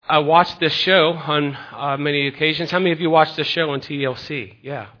I watched this show on many occasions. How many of you watched this show on TLC?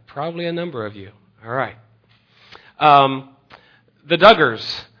 Yeah, probably a number of you. All right. The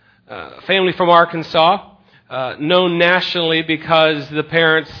Duggars, family from Arkansas, known nationally because the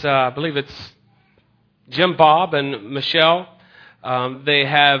parents, I believe it's Jim Bob and Michelle, they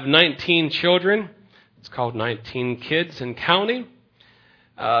have 19 children. It's called 19 Kids and Counting.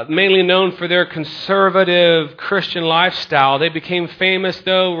 Mainly known for their conservative Christian lifestyle. They became famous,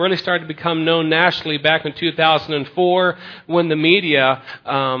 though, really started to become known nationally back in 2004 when the media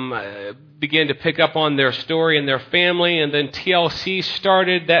began to pick up on their story and their family. And then TLC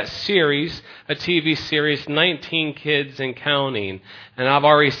started that series, a TV series, 19 Kids and Counting. And I've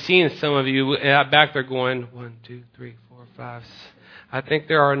already seen some of you back there going, 1, 2, 3, 4, 5. I think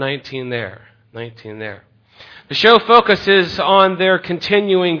there are 19 there. 19 there. The show focuses on their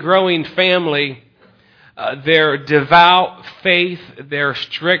continuing growing family, their devout faith, their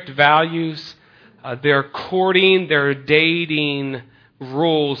strict values, their courting, their dating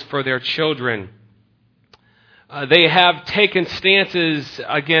rules for their children. They have taken stances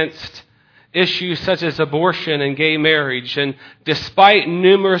against issues such as abortion and gay marriage. And despite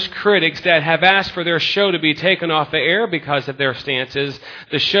numerous critics that have asked for their show to be taken off the air because of their stances,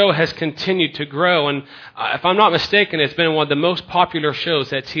 the show has continued to grow. And if I'm not mistaken, it's been one of the most popular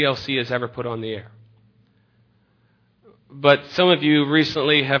shows that TLC has ever put on the air. But some of you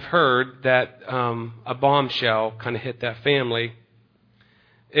recently have heard that a bombshell kind of hit that family.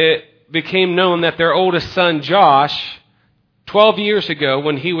 It became known that their oldest son, Josh, 12 years ago,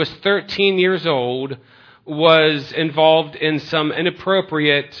 when he was 13 years old, was involved in some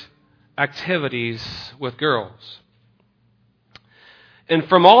inappropriate activities with girls. And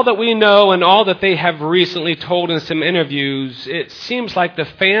from all that we know and all that they have recently told in some interviews, it seems like the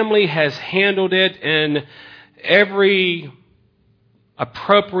family has handled it in every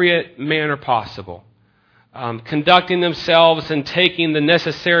appropriate manner possible, conducting themselves and taking the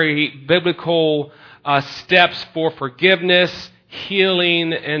necessary biblical steps for forgiveness,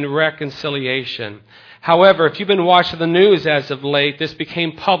 healing, and reconciliation. However, if you've been watching the news as of late, this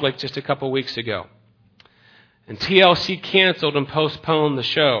became public just a couple weeks ago. And TLC canceled and postponed the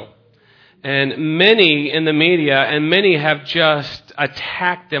show. And many in the media, and many have just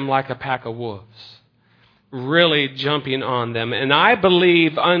attacked them like a pack of wolves, really jumping on them. And I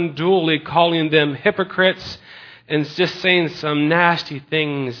believe unduly calling them hypocrites and just saying some nasty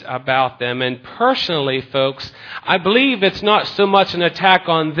things about them. And personally, folks, I believe it's not so much an attack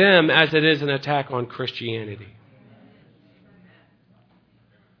on them as it is an attack on Christianity.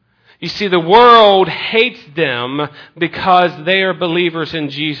 You see, the world hates them because they are believers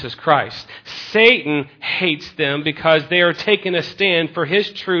in Jesus Christ. Satan hates them because they are taking a stand for his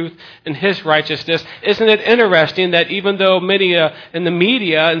truth and his righteousness. Isn't it interesting that even though many in the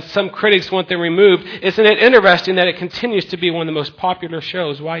media and some critics want them removed, isn't it interesting that it continues to be one of the most popular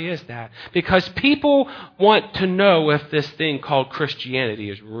shows? Why is that? Because people want to know if this thing called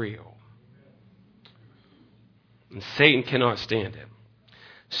Christianity is real. And Satan cannot stand it.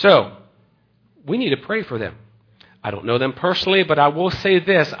 So, we need to pray for them. I don't know them personally, but I will say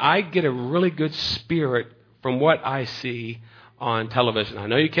this. I get a really good spirit from what I see on television. I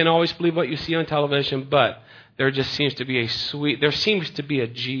know you can't always believe what you see on television, but there seems to be a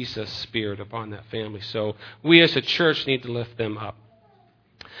Jesus spirit upon that family. So we as a church need to lift them up.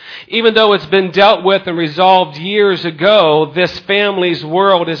 Even though it's been dealt with and resolved years ago, this family's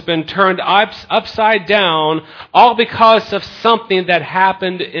world has been turned upside down, all because of something that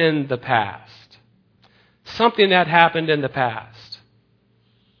happened in the past. Something that happened in the past.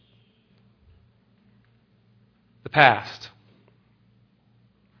 The past.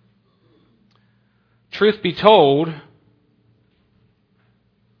 Truth be told,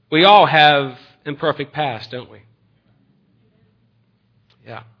 we all have imperfect past, don't we?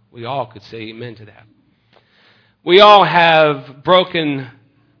 Yeah, we all could say amen to that. We all have broken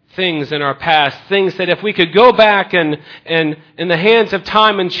things in our past, things that if we could go back and in the hands of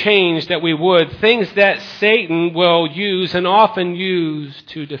time and change that we would, things that Satan will use and often use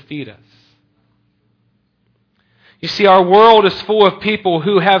to defeat us. You see, our world is full of people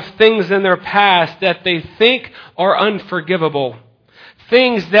who have things in their past that they think are unforgivable.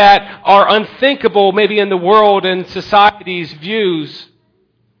 Things that are unthinkable maybe in the world and society's views.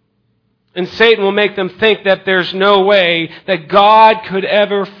 And Satan will make them think that there's no way that God could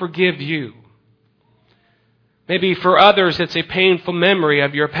ever forgive you. Maybe for others it's a painful memory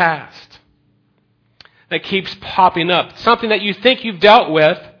of your past that keeps popping up. Something that you think you've dealt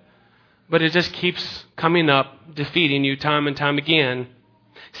with, but it just keeps coming up, defeating you time and time again.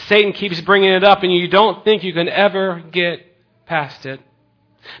 Satan keeps bringing it up and you don't think you can ever get past it.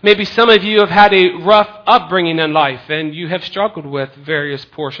 Maybe some of you have had a rough upbringing in life and you have struggled with various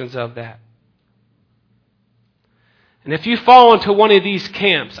portions of that. And if you fall into one of these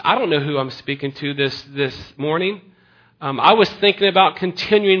camps, I don't know who I'm speaking to this morning. I was thinking about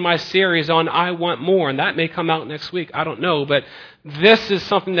continuing my series on I Want More, and that may come out next week. I don't know, but this is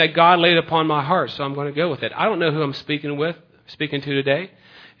something that God laid upon my heart, so I'm going to go with it. I don't know who I'm speaking to today.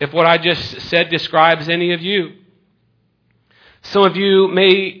 If what I just said describes any of you. Some of you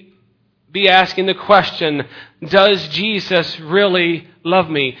may be asking the question, does Jesus really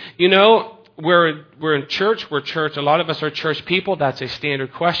love me? You know, we're in church. We're church. A lot of us are church people. That's a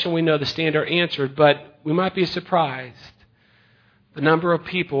standard question. We know the standard answer, but we might be surprised the number of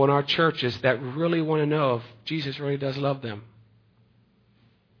people in our churches that really want to know if Jesus really does love them.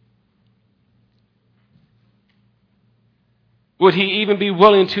 Would He even be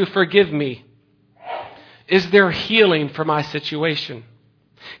willing to forgive me? Is there healing for my situation?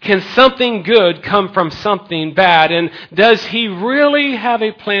 Can something good come from something bad? And does He really have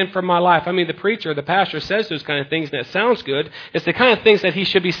a plan for my life? I mean, the preacher, the pastor says those kind of things, and it sounds good. It's the kind of things that he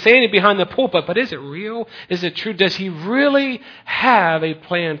should be saying behind the pulpit. But is it real? Is it true? Does He really have a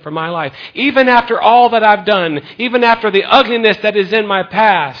plan for my life? Even after all that I've done, even after the ugliness that is in my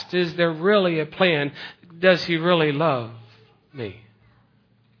past, is there really a plan? Does He really love me?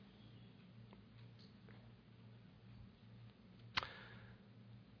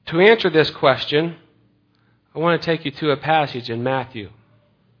 To answer this question, I want to take you to a passage in Matthew.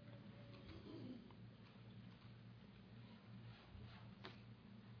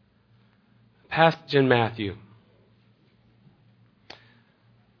 Passage in Matthew.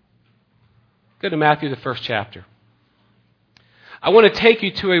 Go to Matthew, the first chapter. I want to take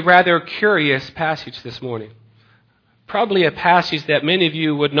you to a rather curious passage this morning. Probably a passage that many of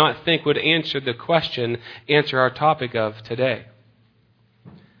you would not think would answer our topic of today.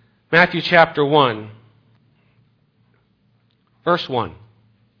 Matthew chapter 1, verse 1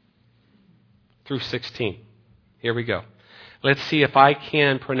 through 16. Here we go. Let's see if I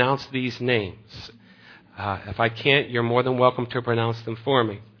can pronounce these names. If I can't, you're more than welcome to pronounce them for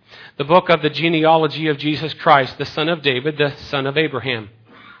me. The book of the genealogy of Jesus Christ, the son of David, the son of Abraham.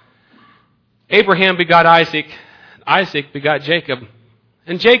 Abraham begot Isaac. Isaac begot Jacob.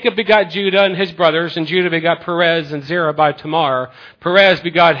 And Jacob begot Judah and his brothers, and Judah begot Perez and Zerah by Tamar. Perez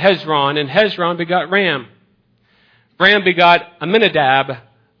begot Hezron, and Hezron begot Ram. Ram begot Amminadab.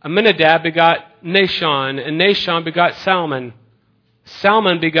 Amminadab begot Nahshon, and Nahshon begot Salmon.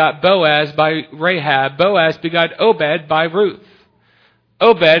 Salmon begot Boaz by Rahab. Boaz begot Obed by Ruth.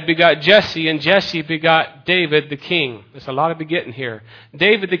 Obed begot Jesse, and Jesse begot David the king. There's a lot of begetting here.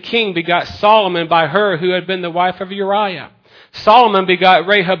 David the king begot Solomon by her who had been the wife of Uriah. Solomon begot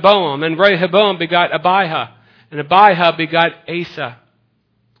Rehoboam, and Rehoboam begot Abijah, and Abijah begot Asa.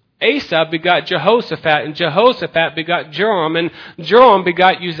 Asa begot Jehoshaphat, and Jehoshaphat begot Joram, and Joram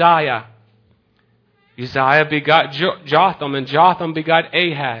begot Uzziah. Uzziah begot Jotham, and Jotham begot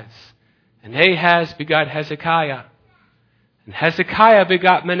Ahaz, and Ahaz begot Hezekiah. And Hezekiah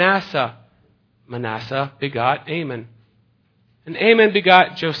begot Manasseh. Manasseh begot Amon. And Amon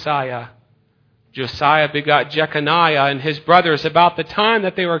begot Josiah. Josiah begot Jeconiah and his brothers about the time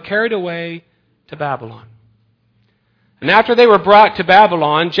that they were carried away to Babylon. And after they were brought to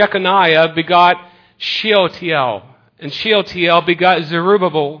Babylon, Jeconiah begot Shealtiel. And Shealtiel begot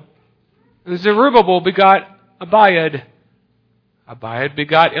Zerubbabel. And Zerubbabel begot Abiad. Abiad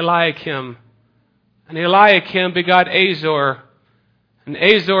begot Eliakim. And Eliakim begot Azor. And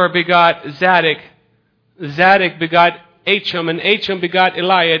Azor begot Zadok. Zadok begot Achim. And Achim begot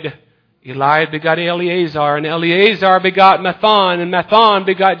Eliad. Eliad begot Eleazar, and Eleazar begot Matthan, and Matthan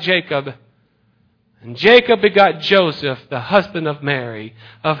begot Jacob. And Jacob begot Joseph, the husband of Mary,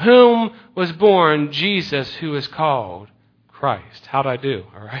 of whom was born Jesus, who is called Christ. How'd I do?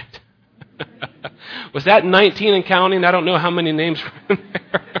 All right. Was that 19 and counting? I don't know how many names were in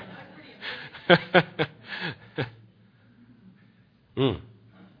there.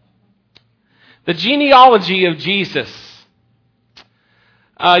 The genealogy of Jesus.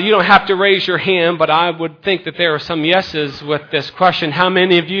 You don't have to raise your hand, but I would think that there are some yeses with this question. How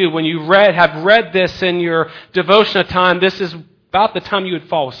many of you, when you have read this in your devotional time, this is about the time you would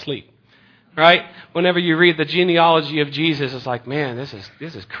fall asleep, right? Whenever you read the genealogy of Jesus, it's like, man, this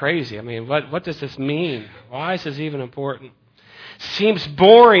is crazy. I mean, what does this mean? Why is this even important? Seems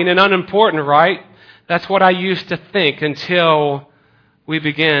boring and unimportant, right? That's what I used to think until we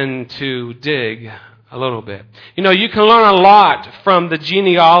begin to dig a little bit. You know, you can learn a lot from the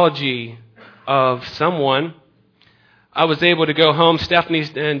genealogy of someone. I was able to go home. Stephanie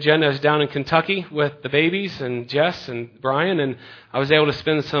and Jenna is down in Kentucky with the babies, and Jess and Brian, and I was able to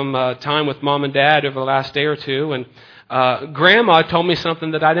spend some time with Mom and Dad over the last day or two. And Grandma told me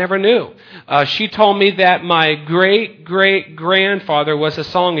something that I never knew. She told me that my great-great-grandfather was a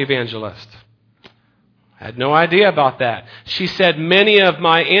song evangelist. I had no idea about that. She said many of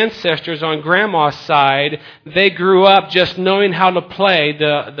my ancestors on Grandma's side, they grew up just knowing how to play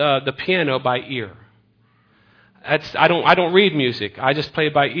the piano by ear. I don't read music. I just play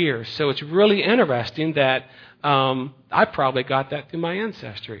by ear. So it's really interesting that I probably got that through my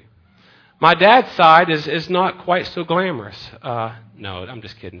ancestry. My dad's side is not quite so glamorous. No, I'm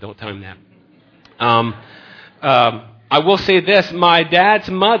just kidding. Don't tell him that. I will say this. My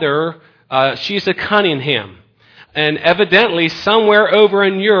dad's mother, she's a Cunningham. And evidently, somewhere over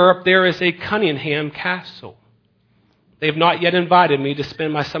in Europe, there is a Cunningham castle. They've not yet invited me to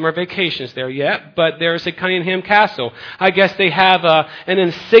spend my summer vacations there yet, but there's a Cunningham castle. I guess they have an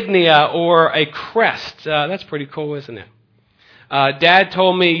insignia or a crest. That's pretty cool, isn't it? Dad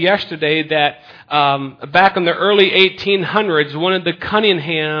told me yesterday that back in the early 1800s, one of the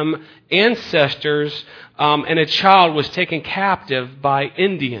Cunningham ancestors and a child was taken captive by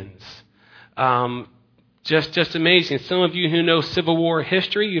Indians. Just amazing. Some of you who know Civil War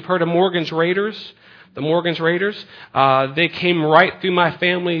history, you've heard of Morgan's Raiders. The Morgan's Raiders, they came right through my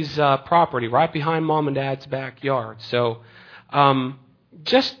family's property, right behind Mom and Dad's backyard. So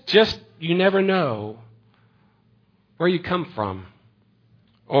just you never know where you come from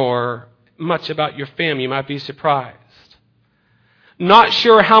or much about your family. You might be surprised. Not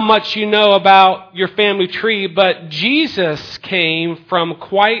sure how much you know about your family tree, but Jesus came from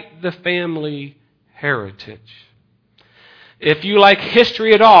quite the family heritage. If you like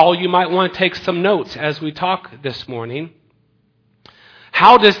history at all, you might want to take some notes as we talk this morning.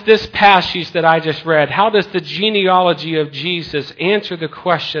 How does this passage that I just read, how does the genealogy of Jesus answer the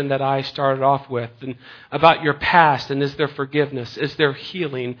question that I started off with about your past, and is there forgiveness? Is there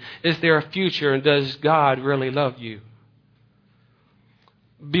healing? Is there a future? And does God really love you?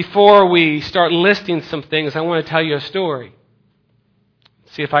 Before we start listing some things, I want to tell you a story.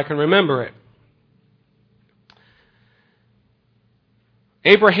 See if I can remember it.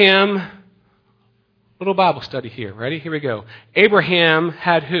 Abraham, little Bible study here. Ready? Here we go. Abraham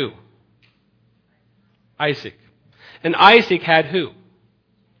had who? Isaac. And Isaac had who?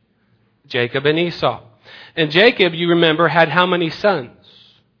 Jacob and Esau. And Jacob, you remember, had how many sons?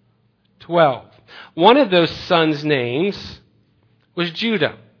 12. One of those sons' names was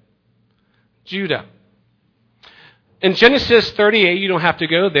Judah. Judah. In Genesis 38, you don't have to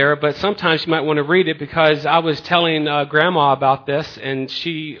go there, but sometimes you might want to read it because I was telling Grandma about this, and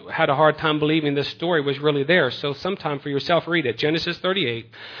she had a hard time believing this story was really there. So sometime for yourself, read it. Genesis 38.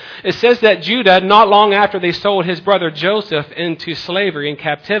 It says that Judah, not long after they sold his brother Joseph into slavery and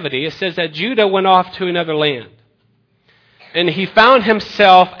captivity, it says that Judah went off to another land. And he found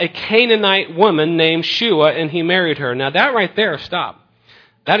himself a Canaanite woman named Shua, and he married her. Now that right there, stop.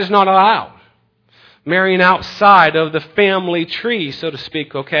 That is not allowed. Marrying outside of the family tree, so to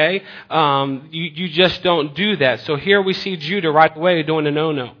speak, okay? You just don't do that. So here we see Judah right away doing a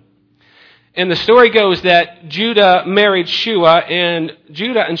no-no. And the story goes that Judah married Shua, and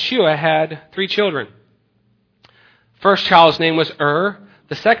Judah and Shua had 3 children. First child's name was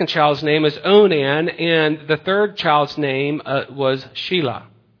the second child's name is Onan, and the third child's name was Shelah.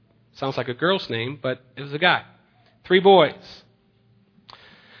 Sounds like a girl's name, but it was a guy. 3 boys.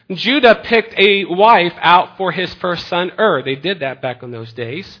 Judah picked a wife out for his first son, They did that back in those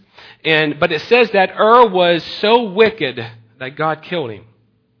days. But it says that was so wicked that God killed him.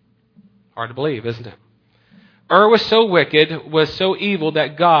 Hard to believe, isn't it? Was so wicked, was so evil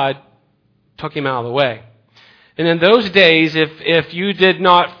that God took him out of the way. And in those days, if you did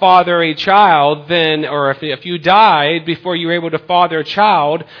not father a child, then, or if you died before you were able to father a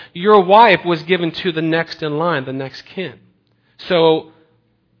child, your wife was given to the next in line, the next kin. So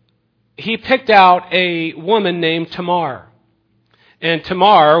he picked out a woman named Tamar. And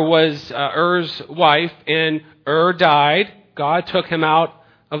Tamar was Er's wife, and died. God took him out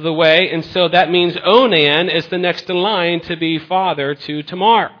of the way, and so that means Onan is the next in line to be father to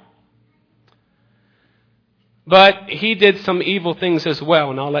Tamar. But he did some evil things as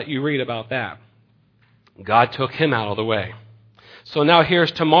well, and I'll let you read about that. God took him out of the way. So now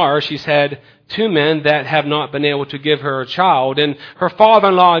here's Tamar. She's had 2 men that have not been able to give her a child. And her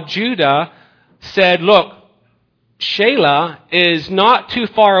father-in-law, Judah, said, look, Shelah is not too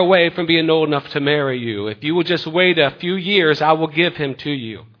far away from being old enough to marry you. If you will just wait a few years, I will give him to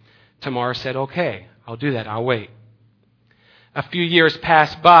you. Tamar said, okay, I'll do that. I'll wait. A few years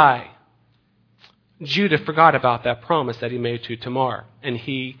passed by. Judah forgot about that promise that he made to Tamar, and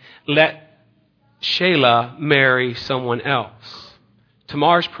he let Shelah marry someone else.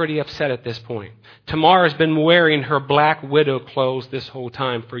 Tamar's pretty upset at this point. Tamar has been wearing her black widow clothes this whole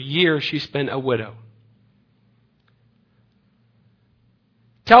time. For years, she's been a widow.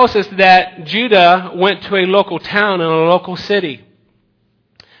 Tells us that Judah went to a local town and a local city.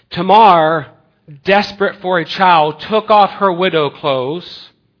 Tamar, desperate for a child, took off her widow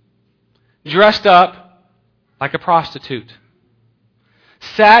clothes, dressed up like a prostitute,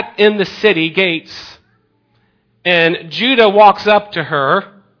 sat in the city gates, and Judah walks up to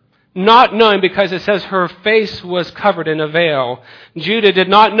her, not knowing, because it says her face was covered in a veil. Judah did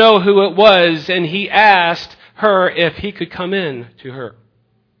not know who it was, and he asked her if he could come in to her.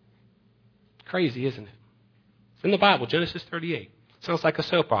 Crazy, isn't it? It's in the Bible, Genesis 38. Sounds like a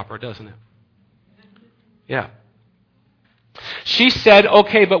soap opera, doesn't it? Yeah. She said,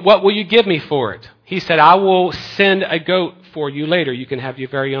 okay, but what will you give me for it? He said, I will send a goat for you later. You can have your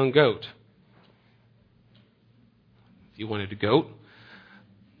very own goat. If you wanted a goat.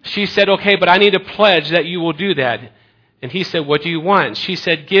 She said, okay, but I need a pledge that you will do that. And he said, what do you want? She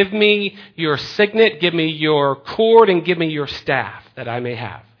said, give me your signet, give me your cord, and give me your staff that I may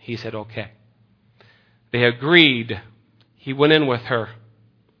have. He said, okay. They agreed. He went in with her.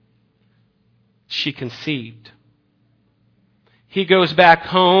 She conceived. He goes back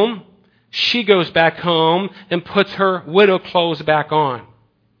home. She goes back home and puts her widow clothes back on.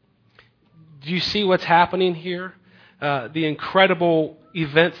 Do you see what's happening here? The incredible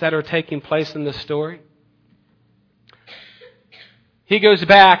events that are taking place in this story. He goes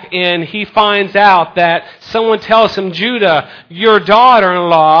back and he finds out that someone tells him, Judah, your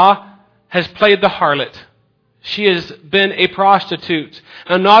daughter-in-law has played the harlot. She has been a prostitute.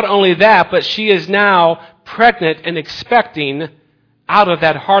 And not only that, but she is now pregnant and expecting out of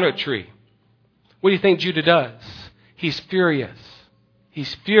that harlotry. What do you think Judah does? He's furious.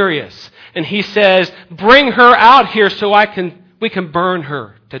 He's furious. And he says, bring her out here so we can burn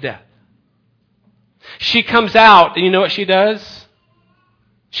her to death. She comes out, and you know what she does?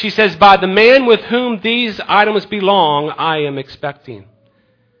 She says, by the man with whom these items belong, I am expecting.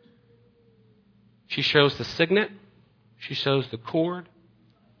 She shows the signet, she shows the cord,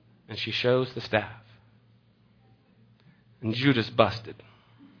 and she shows the staff. And Judah's busted.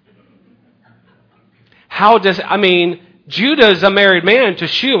 Judah's a married man to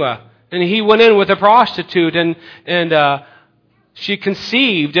Shua, and he went in with a prostitute, and she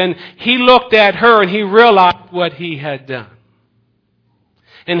conceived, and he looked at her and he realized what he had done.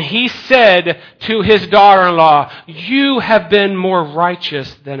 And he said to his daughter-in-law, you have been more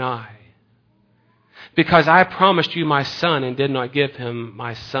righteous than I, because I promised you my son and did not give him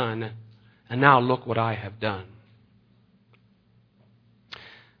my son, and now look what I have done.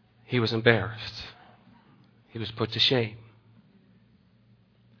 He was embarrassed. He was put to shame.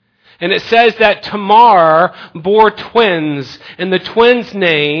 And it says that Tamar bore twins, and the twins'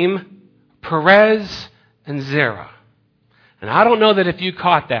 name, Perez and Zerah. And I don't know that if you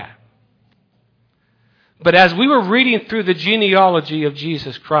caught that. But as we were reading through the genealogy of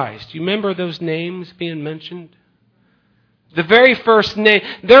Jesus Christ, you remember those names being mentioned? The very first name,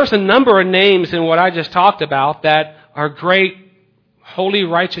 there's a number of names in what I just talked about that are great, holy,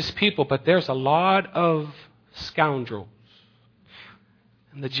 righteous people, but there's a lot of scoundrels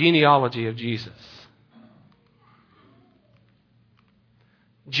in the genealogy of Jesus.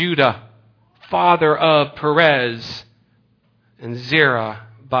 Judah, father of Perez, and Zerah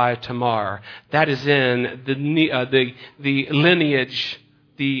by Tamar. That is in the lineage,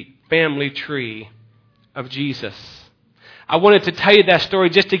 the family tree of Jesus. I wanted to tell you that story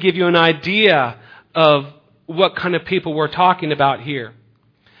just to give you an idea of what kind of people we're talking about here.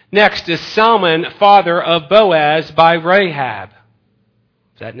 Next is Salmon, father of Boaz by Rahab.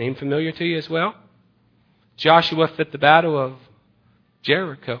 Is that name familiar to you as well? Joshua fit the battle of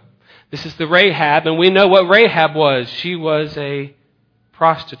Jericho. This is the Rahab, and we know what Rahab was. She was a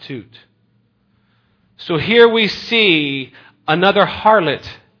prostitute. So here we see another harlot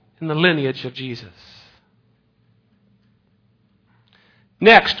in the lineage of Jesus.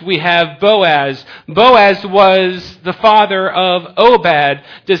 Next, we have Boaz. Boaz was the father of Obed.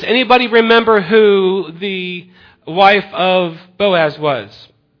 Does anybody remember who the wife of Boaz was?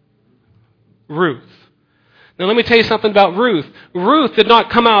 Ruth. Now let me tell you something about Ruth. Ruth did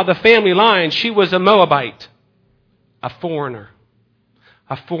not come out of the family line. She was a Moabite, a foreigner,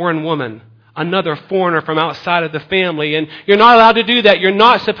 a foreign woman, another foreigner from outside of the family. And you're not allowed to do that. You're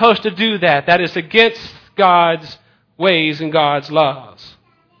not supposed to do that. That is against God's ways and God's laws.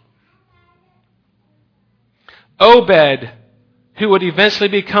 Obed who would eventually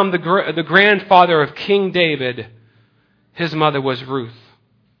become the grandfather of King David, his mother was Ruth.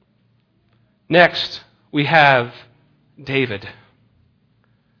 Next, we have David.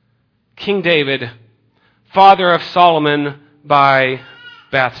 King David, father of Solomon by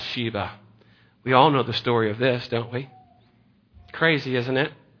Bathsheba. We all know the story of this, don't we? Crazy, isn't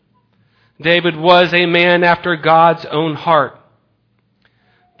it? David was a man after God's own heart.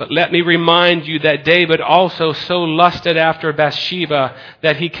 But let me remind you that David also so lusted after Bathsheba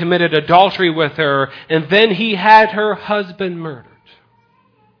that he committed adultery with her, and then he had her husband murdered.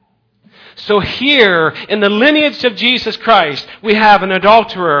 So here, in the lineage of Jesus Christ, we have an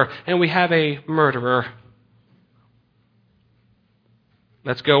adulterer and we have a murderer.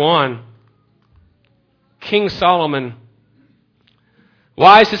 Let's go on. King Solomon,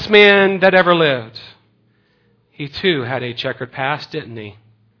 wisest man that ever lived. He too had a checkered past, didn't he?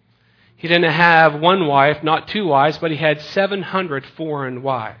 He didn't have one wife, not two wives, but he had 700 foreign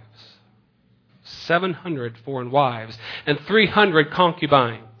wives. 700 foreign wives and 300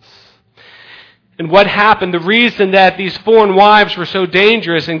 concubines. And what happened, the reason that these foreign wives were so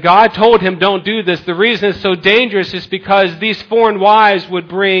dangerous, and God told him, don't do this, the reason it's so dangerous is because these foreign wives would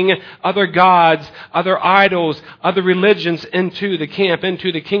bring other gods, other idols, other religions into the camp,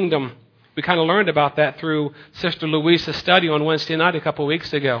 into the kingdom. We kind of learned about that through Sister Louisa's study on Wednesday night a couple of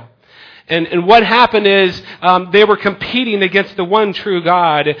weeks ago. And what happened is they were competing against the one true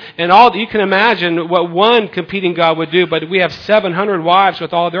God. And all you can imagine what one competing God would do, but we have 700 wives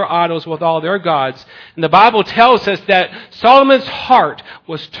with all their idols, with all their gods. And the Bible tells us that Solomon's heart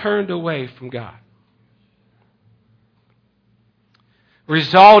was turned away from God,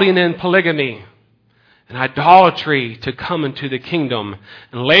 resulting in polygamy and idolatry to come into the kingdom.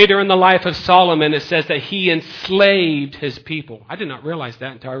 And later in the life of Solomon, it says that he enslaved his people. I did not realize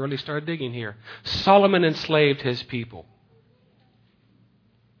that until I really started digging here. Solomon enslaved his people.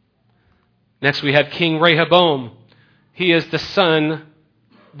 Next we have King Rehoboam. He is the son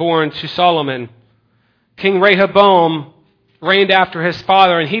born to Solomon. King Rehoboam reigned after his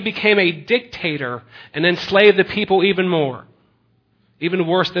father, and he became a dictator and enslaved the people even more. Even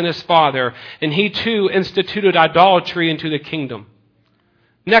worse than his father. And he too instituted idolatry into the kingdom.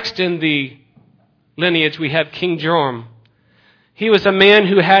 Next in the lineage we have King Joram. He was a man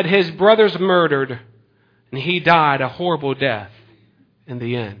who had his brothers murdered, and he died a horrible death in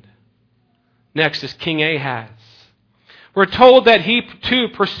the end. Next is King Ahaz. We're told that he too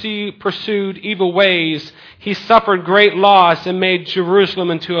pursued evil ways. He suffered great loss and made Jerusalem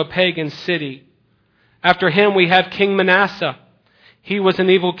into a pagan city. After him we have King Manasseh. He was an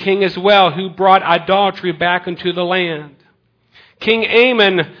evil king as well who brought idolatry back into the land. King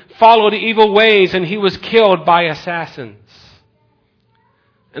Amon followed evil ways and he was killed by assassins.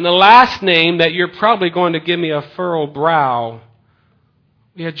 And the last name that you're probably going to give me a furrowed brow,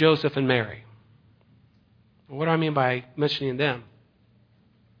 we had Joseph and Mary. What do I mean by mentioning them?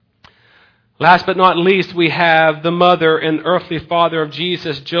 Last but not least, we have the mother and earthly father of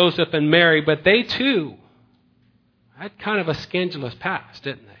Jesus, Joseph and Mary, but they too had kind of a scandalous past,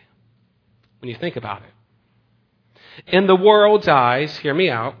 didn't they? When you think about it. In the world's eyes, hear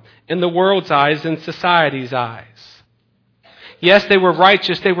me out, in the world's eyes, in society's eyes. Yes, they were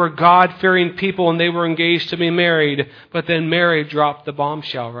righteous, they were God-fearing people, and they were engaged to be married, but then Mary dropped the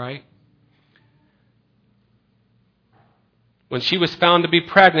bombshell, right? When she was found to be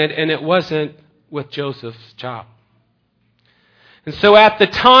pregnant, and it wasn't with Joseph's child. And so at the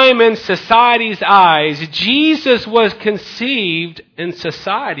time in society's eyes, Jesus was conceived in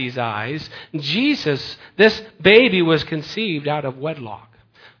society's eyes. Jesus, this baby was conceived out of wedlock.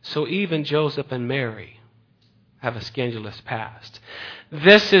 So even Joseph and Mary have a scandalous past.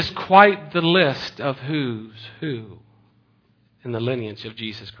 This is quite the list of who's who in the lineage of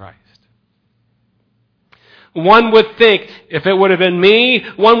Jesus Christ. One would think, if it would have been me,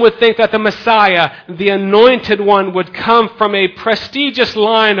 one would think that the Messiah, the anointed one, would come from a prestigious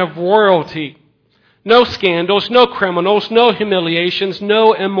line of royalty. No scandals, no criminals, no humiliations,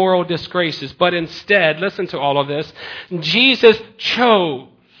 no immoral disgraces. But instead, listen to all of this, Jesus chose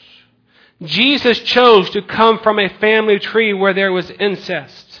to come from a family tree where there was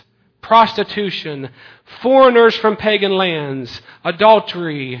incest, prostitution, foreigners from pagan lands,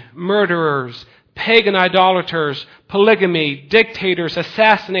 adultery, murderers, pagan idolaters, polygamy, dictators,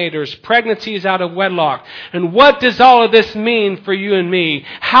 assassinators, pregnancies out of wedlock. And what does all of this mean for you and me?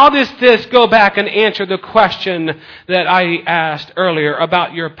 How does this go back and answer the question that I asked earlier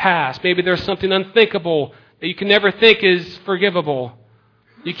about your past? Maybe there's something unthinkable that you can never think is forgivable.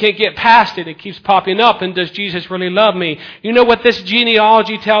 You can't get past it. It keeps popping up. And does Jesus really love me? You know what this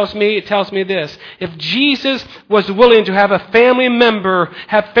genealogy tells me? It tells me this. If Jesus was willing to have family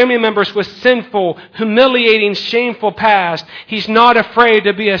members with sinful, humiliating, shameful past, He's not afraid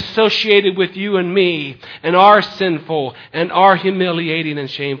to be associated with you and me and our sinful and our humiliating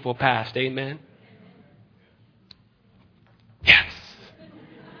and shameful past. Amen? Yes.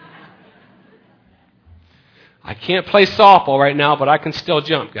 I can't play softball right now, but I can still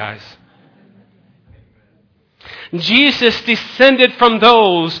jump, guys. Jesus descended from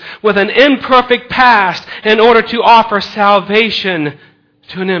those with an imperfect past in order to offer salvation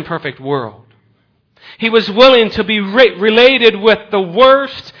to an imperfect world. He was willing to be related with the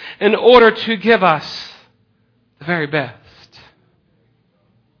worst in order to give us the very best.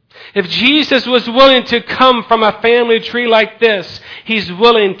 If Jesus was willing to come from a family tree like this, He's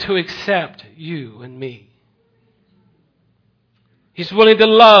willing to accept you and me. He's willing to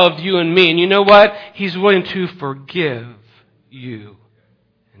love you and me. And you know what? He's willing to forgive you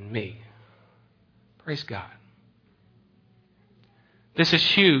and me. Praise God. This is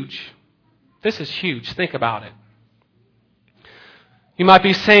huge. This is huge. Think about it. You might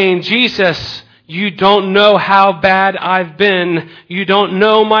be saying, Jesus, you don't know how bad I've been. You don't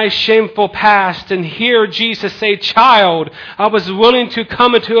know my shameful past. And hear Jesus say, child, I was willing to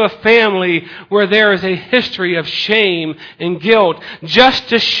come into a family where there is a history of shame and guilt just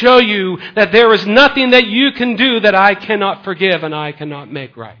to show you that there is nothing that you can do that I cannot forgive and I cannot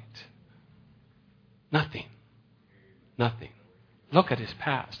make right. Nothing. Nothing. Look at his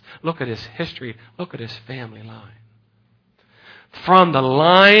past. Look at his history. Look at his family line. From the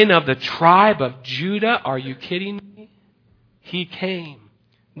line of the tribe of Judah, are you kidding me? He came.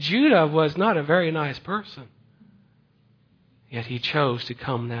 Judah was not a very nice person. Yet he chose to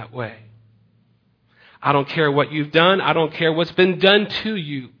come that way. I don't care what you've done. I don't care what's been done to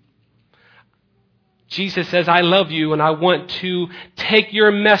you. Jesus says, I love you and I want to take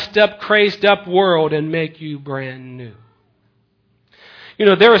your messed up, crazed up world and make you brand new. You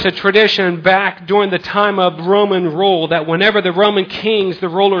know, there was a tradition back during the time of Roman rule that whenever the Roman kings, the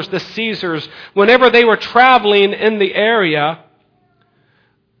rulers, the Caesars, whenever they were traveling in the area,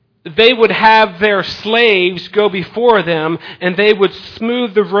 they would have their slaves go before them and they would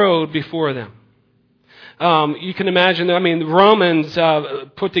smooth the road before them. You can imagine, the Romans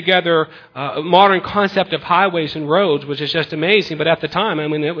put together a modern concept of highways and roads, which is just amazing. But at the time,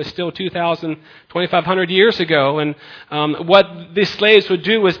 it was still 2,500 years ago. And what the slaves would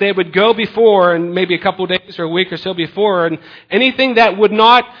do is they would go before, and maybe a couple of days or a week or so before, and anything that would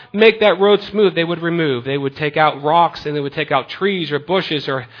not make that road smooth, they would remove. They would take out rocks, and they would take out trees or bushes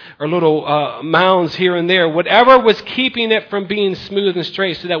or little mounds here and there. Whatever was keeping it from being smooth and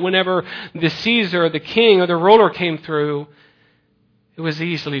straight, so that whenever the Caesar or the king or the ruler came through, it was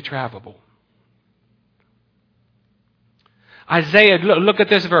easily travelable. Isaiah, look at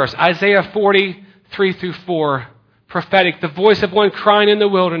this verse. Isaiah 40:3-4. Prophetic. The voice of one crying in the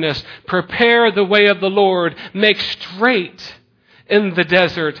wilderness, prepare the way of the Lord, make straight in the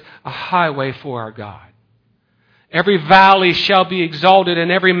desert a highway for our God. Every valley shall be exalted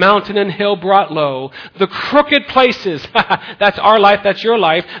and every mountain and hill brought low. The crooked places, that's our life, that's your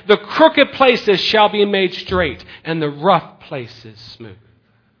life. The crooked places shall be made straight and the rough places smooth.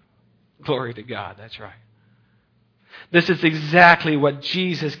 Glory to God, that's right. This is exactly what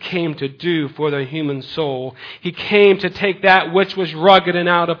Jesus came to do for the human soul. He came to take that which was rugged and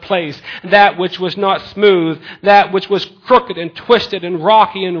out of place, that which was not smooth, that which was crooked and twisted and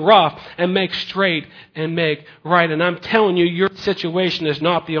rocky and rough, and make straight and make right. And I'm telling you, your situation is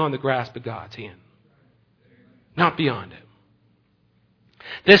not beyond the grasp of God's hand. Not beyond it.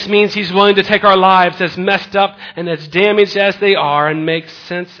 This means He's willing to take our lives as messed up and as damaged as they are and make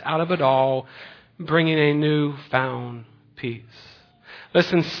sense out of it all, bringing a newfound peace.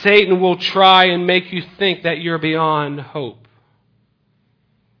 Listen, Satan will try and make you think that you're beyond hope,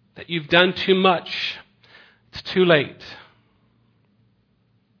 that you've done too much, it's too late.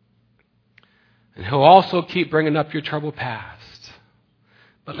 And he'll also keep bringing up your troubled past.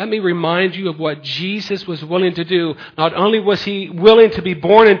 But let me remind you of what Jesus was willing to do. Not only was He willing to be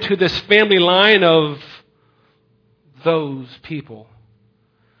born into this family line of those people,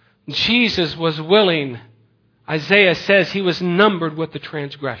 Jesus was willing. Isaiah says He was numbered with the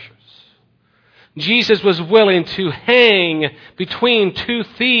transgressors. Jesus was willing to hang between two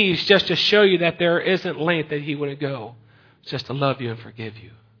thieves just to show you that there isn't length that He wouldn't go, just to love you and forgive you.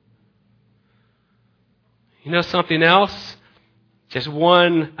 You know something else? Just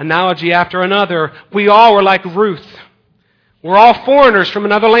one analogy after another. We all were like Ruth. We're all foreigners from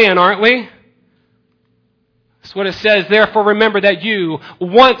another land, aren't we? That's what it says. Therefore, remember that you,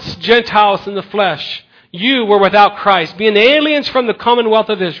 once Gentiles in the flesh, you were without Christ, being aliens from the commonwealth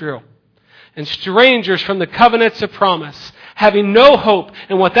of Israel, and strangers from the covenants of promise, having no hope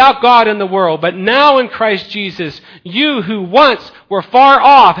and without God in the world. But now in Christ Jesus, you who once were far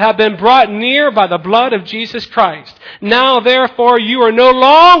off have been brought near by the blood of Jesus Christ. Now, therefore, you are no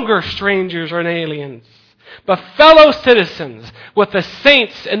longer strangers or aliens, but fellow citizens with the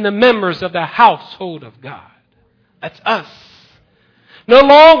saints and the members of the household of God. That's us. No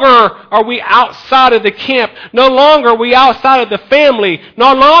longer are we outside of the camp. No longer are we outside of the family.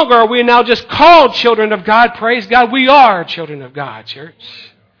 No longer are we now just called children of God. Praise God. We are children of God,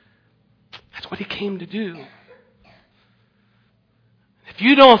 church. That's what He came to do. If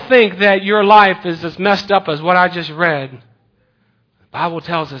you don't think that your life is as messed up as what I just read, the Bible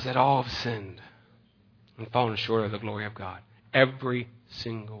tells us that all have sinned and fallen short of the glory of God. Every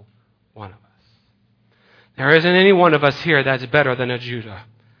single one of us. There isn't any one of us here that's better than a Judah,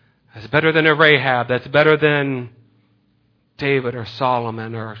 that's better than a Rahab, that's better than David or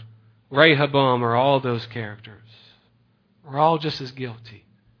Solomon or Rehoboam or all those characters. We're all just as guilty.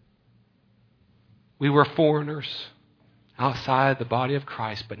 We were foreigners outside the body of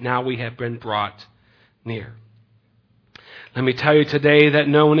Christ, but now we have been brought near. Let me tell you today that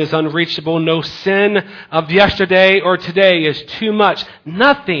no one is unreachable. No sin of yesterday or today is too much.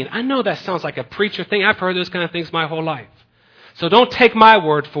 Nothing. I know that sounds like a preacher thing. I've heard those kind of things my whole life. So don't take my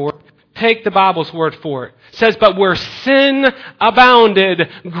word for it. Take the Bible's word for it. It says, but where sin abounded,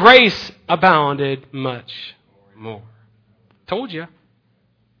 grace abounded much more. Told you.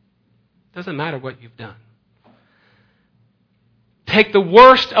 Doesn't matter what you've done. Take the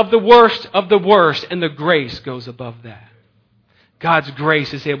worst of the worst of the worst, and the grace goes above that. God's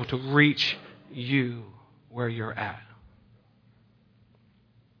grace is able to reach you where you're at.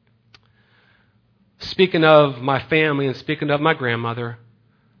 Speaking of my family and speaking of my grandmother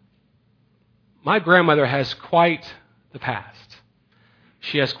has quite the past.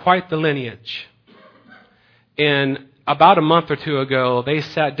 She has quite the lineage. And about a month or two ago, they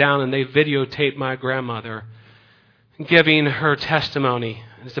sat down and they videotaped my grandmother giving her testimony.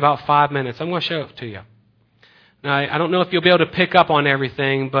 It's about 5 minutes. I'm going to show it to you. Now, I don't know if you'll be able to pick up on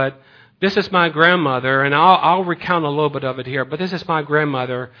everything, but this is my grandmother, and I'll recount a little bit of it here, but this is my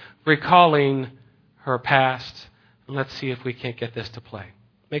grandmother recalling her past. And let's see if we can't get this to play.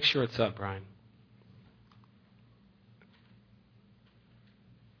 Make sure it's up, Brian.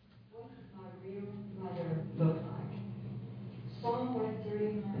 What does my real mother look like? Psalm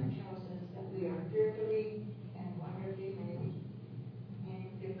 139 tells us that we are fearfully and wonderfully made.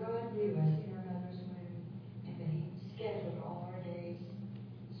 And if God knew us in our mother's womb, and that He scheduled all our days.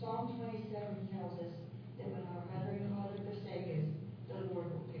 Psalm 27 tells us that when our mother and father forsake us, the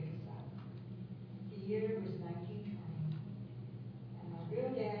Lord will pick us up. The year was 1920, and my real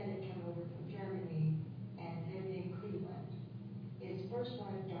dad had come over from Germany and lived in Cleveland. His first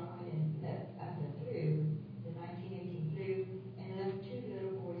wife died and left of the flu, the 1918 flu, and left two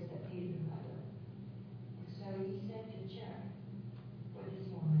little boys that needed a mother. And so he sent a check for this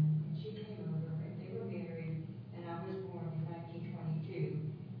woman, and she came over, and they were married, and I was born in 1922.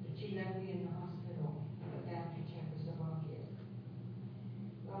 But she left me in the hospital and went back to Czechoslovakia.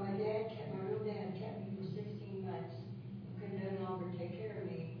 Well, my real dad kept me for 16 months and could no longer take care of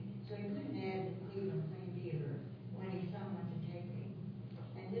me, so he put an ad in the Cleveland Plain Dealer wanting someone to take me.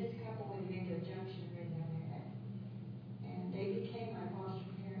 And this couple in Mingo Junction read that ad, and they became my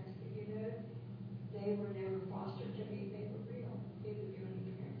foster parents. But you know, they were never foster to me. They were real. They were the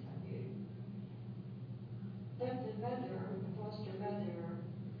only parents I knew. But the foster mother,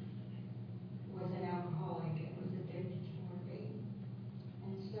 was an alcoholic and was addicted to morphine.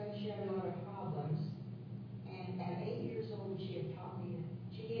 And so she had a lot of problems. And at 8 years old, she had taught me that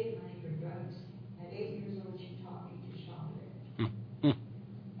she needed money for drugs. At 8 years old, she taught me to shoplift.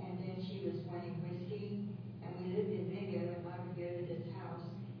 And then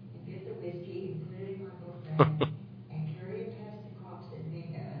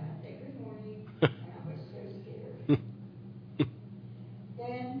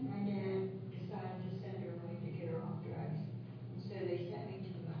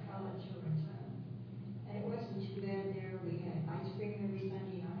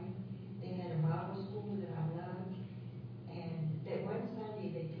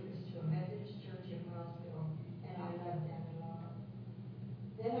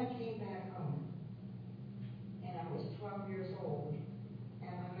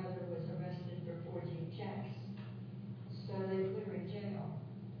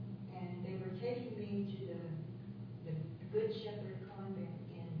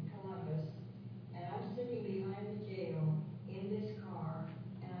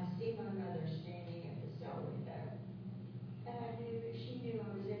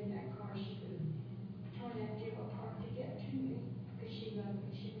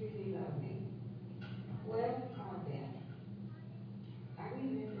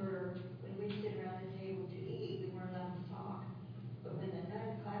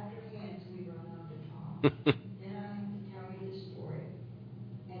Then I have to tell you the story.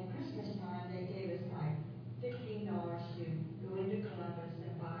 At Christmas time, they gave us like $15 to go into Columbus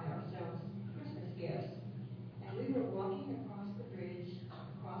and buy ourselves Christmas gifts. And we were walking across the bridge,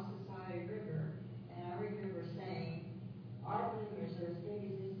 across the side of the river, and I remember saying, our balloons are as big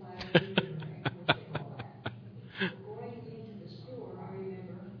as this side of the river, and of course they all laughed. Going into the store, I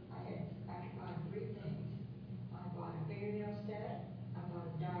remember I could buy 3 things. I bought a fingernail set, I bought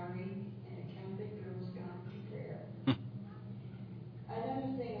a diary, and a Catholic Girls Guide to Prayer. Another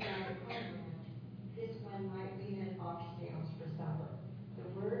thing about the program, this one night we had oxtails for supper. The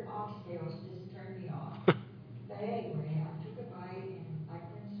word oxtails just turned me off. But anyway, I took a bite and I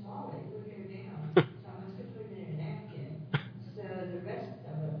couldn't swallow it. It would go down. So I must have put it in a napkin. So the rest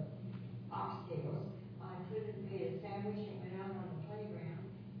of the oxtails, I made a sandwich and went out on the playground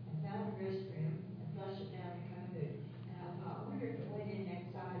and found a restroom and flushed it down the commode. And I thought, I wonder if it went in that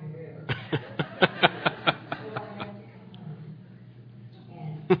side of the river. So I had to come home.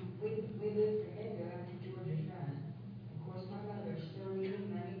 And we moved from Edgar up to Georgia's Run. Of course, my mother still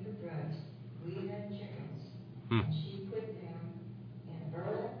needed money for drugs. We had chickens. And she put them in a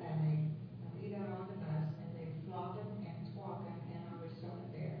burlap bag, and we got on the bus, and they flopped them and squawked them, and I was so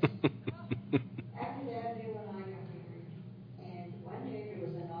embarrassed. After that, Bill and I got married, and one day there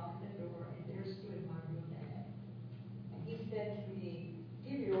was a knock at the door, and there stood my real dad. And he said to me,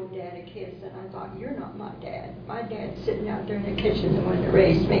 give your old dad a kiss. And I thought, you're not my dad. My dad's sitting out there in the kitchen, the one that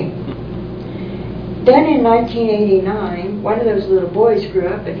raised me. Then in 1989, one of those little boys grew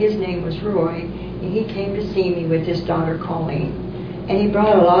up, and his name was Roy, and he came to see me with his daughter Colleen. And he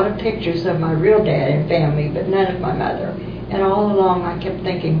brought a lot of pictures of my real dad and family, but none of my mother. And all along I kept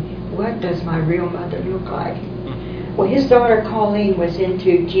thinking, what does my real mother look like? Well, his daughter Colleen was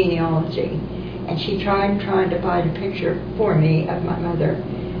into genealogy, and she tried to find a picture for me of my mother.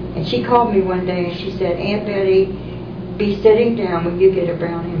 And she called me one day and she said, Aunt Betty, be sitting down when you get a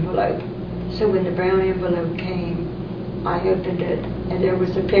brown envelope. So when the brown envelope came, I opened it, and there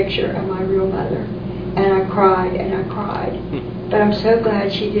was a picture of my real mother. And I cried and I cried. But I'm so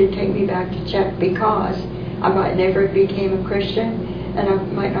glad she did take me back to check, because I might never became a Christian, and I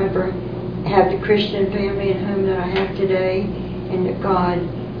might never have the Christian family and home that I have today, and that God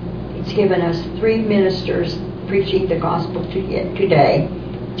has given us 3 ministers preaching the gospel today.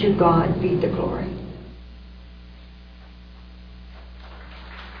 To God be the glory.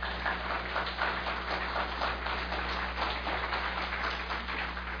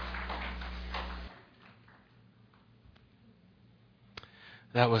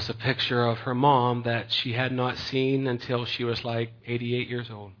 That was a picture of her mom that she had not seen until she was like 88 years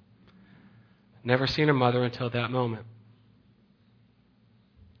old. Never seen her mother until that moment.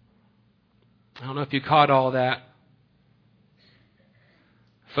 I don't know if you caught all that.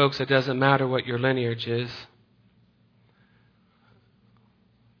 Folks, it doesn't matter what your lineage is.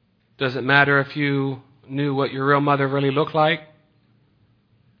 Doesn't matter if you knew what your real mother really looked like.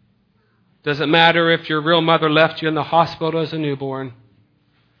 Doesn't matter if your real mother left you in the hospital as a newborn.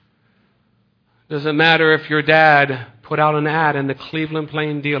 Doesn't matter if your dad put out an ad in the Cleveland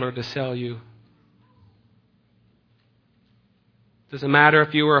Plain Dealer to sell you. Doesn't matter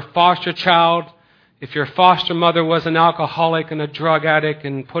if you were a foster child, if your foster mother was an alcoholic and a drug addict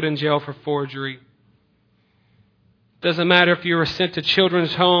and put in jail for forgery. Doesn't matter if you were sent to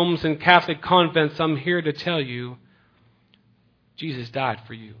children's homes and Catholic convents. I'm here to tell you, Jesus died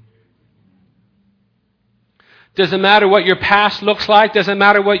for you. Doesn't matter what your past looks like. Doesn't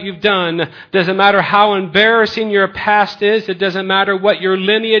matter what you've done. Doesn't matter how embarrassing your past is. It doesn't matter what your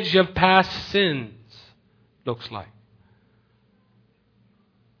lineage of past sins looks like.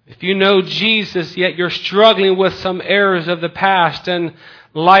 If you know Jesus, yet you're struggling with some errors of the past, and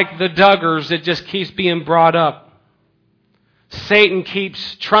like the Duggars, it just keeps being brought up. Satan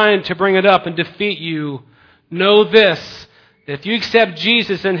keeps trying to bring it up and defeat you. Know this. If you accept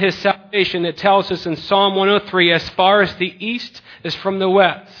Jesus and His salvation, it tells us in Psalm 103, as far as the east is from the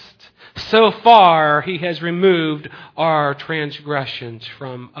west, so far He has removed our transgressions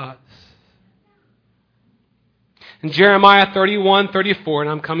from us. In Jeremiah 31:34, and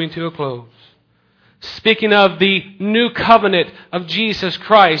I'm coming to a close, speaking of the new covenant of Jesus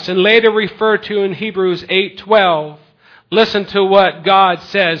Christ, and later referred to in Hebrews 8:12, listen to what God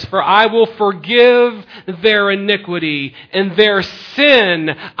says, for I will forgive their iniquity, and their sin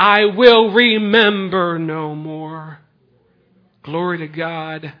I will remember no more. Glory to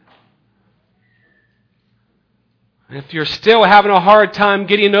God. If you're still having a hard time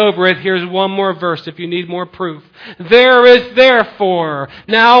getting over it, here's one more verse if you need more proof. There is therefore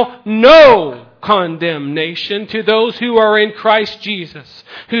now no condemnation to those who are in Christ Jesus,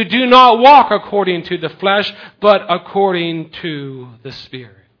 who do not walk according to the flesh, but according to the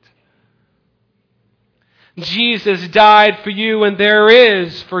Spirit. Jesus died for you, and there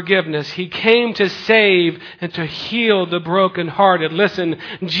is forgiveness. He came to save and to heal the brokenhearted. Listen,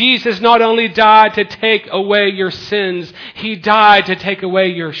 Jesus not only died to take away your sins, He died to take away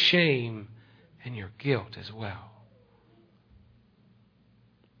your shame and your guilt as well.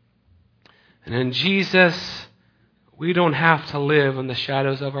 And in Jesus, we don't have to live in the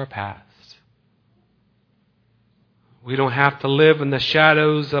shadows of our past. We don't have to live in the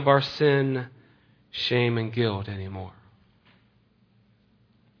shadows of our sin, shame, and guilt anymore.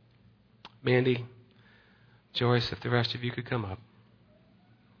 Mandy, Joyce, if the rest of you could come up.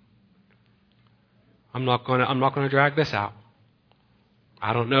 I'm not going to drag this out.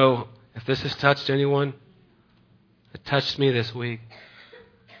 I don't know if this has touched anyone. It touched me this week.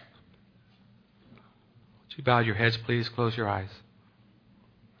 Would you bow your heads, please? Close your eyes.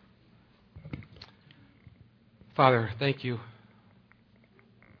 Father, thank you.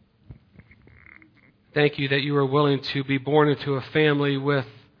 Thank you that you were willing to be born into a family with,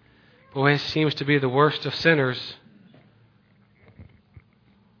 boy, it seems to be the worst of sinners.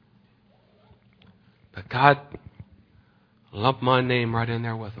 But God, lump my name right in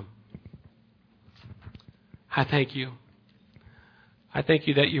there with them. I thank you. I thank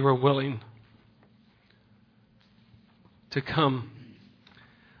you that you were willing to come.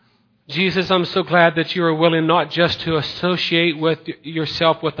 Jesus, I'm so glad that you are willing not just to associate with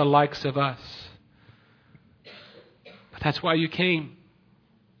yourself with the likes of us. But that's why you came.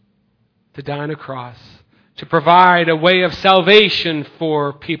 To die on a cross. To provide a way of salvation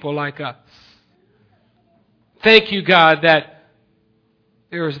for people like us. Thank you, God, that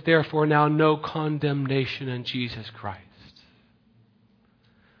there is therefore now no condemnation in Jesus Christ.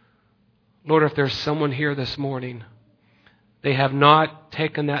 Lord, if there's someone here this morning, they have not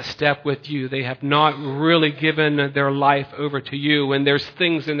taken that step with you. They have not really given their life over to you. And there's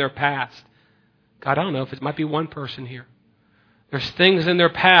things in their past. God, I don't know if it might be one person here. There's things in their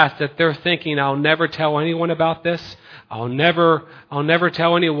past that they're thinking, I'll never tell anyone about this. I'll never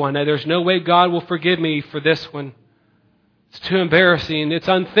tell anyone. There's no way God will forgive me for this one. It's too embarrassing. It's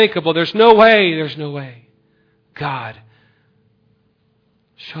unthinkable. There's no way. There's no way. God,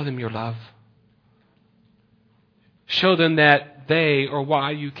 show them your love. Show them that they are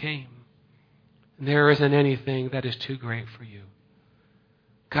why you came. And there isn't anything that is too great for you.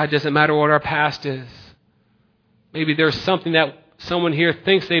 God, doesn't matter what our past is. Maybe there's something that someone here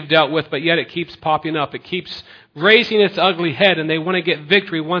thinks they've dealt with, but yet it keeps popping up. It keeps raising its ugly head, and they want to get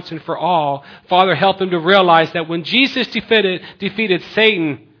victory once and for all. Father, help them to realize that when Jesus defeated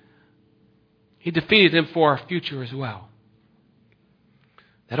Satan, He defeated him for our future as well.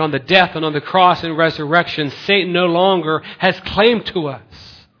 That on the death and on the cross and resurrection, Satan no longer has claim to us.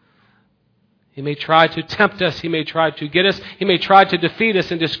 He may try to tempt us. He may try to get us. He may try to defeat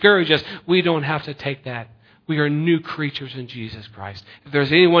us and discourage us. We don't have to take that. We are new creatures in Jesus Christ. If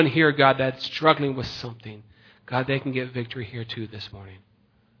there's anyone here, God, that's struggling with something, God, they can get victory here too this morning.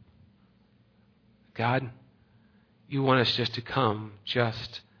 God, you want us just to come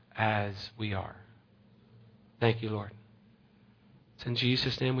just as we are. Thank you, Lord. It's in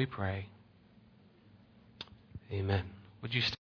Jesus' name we pray. Amen. Would you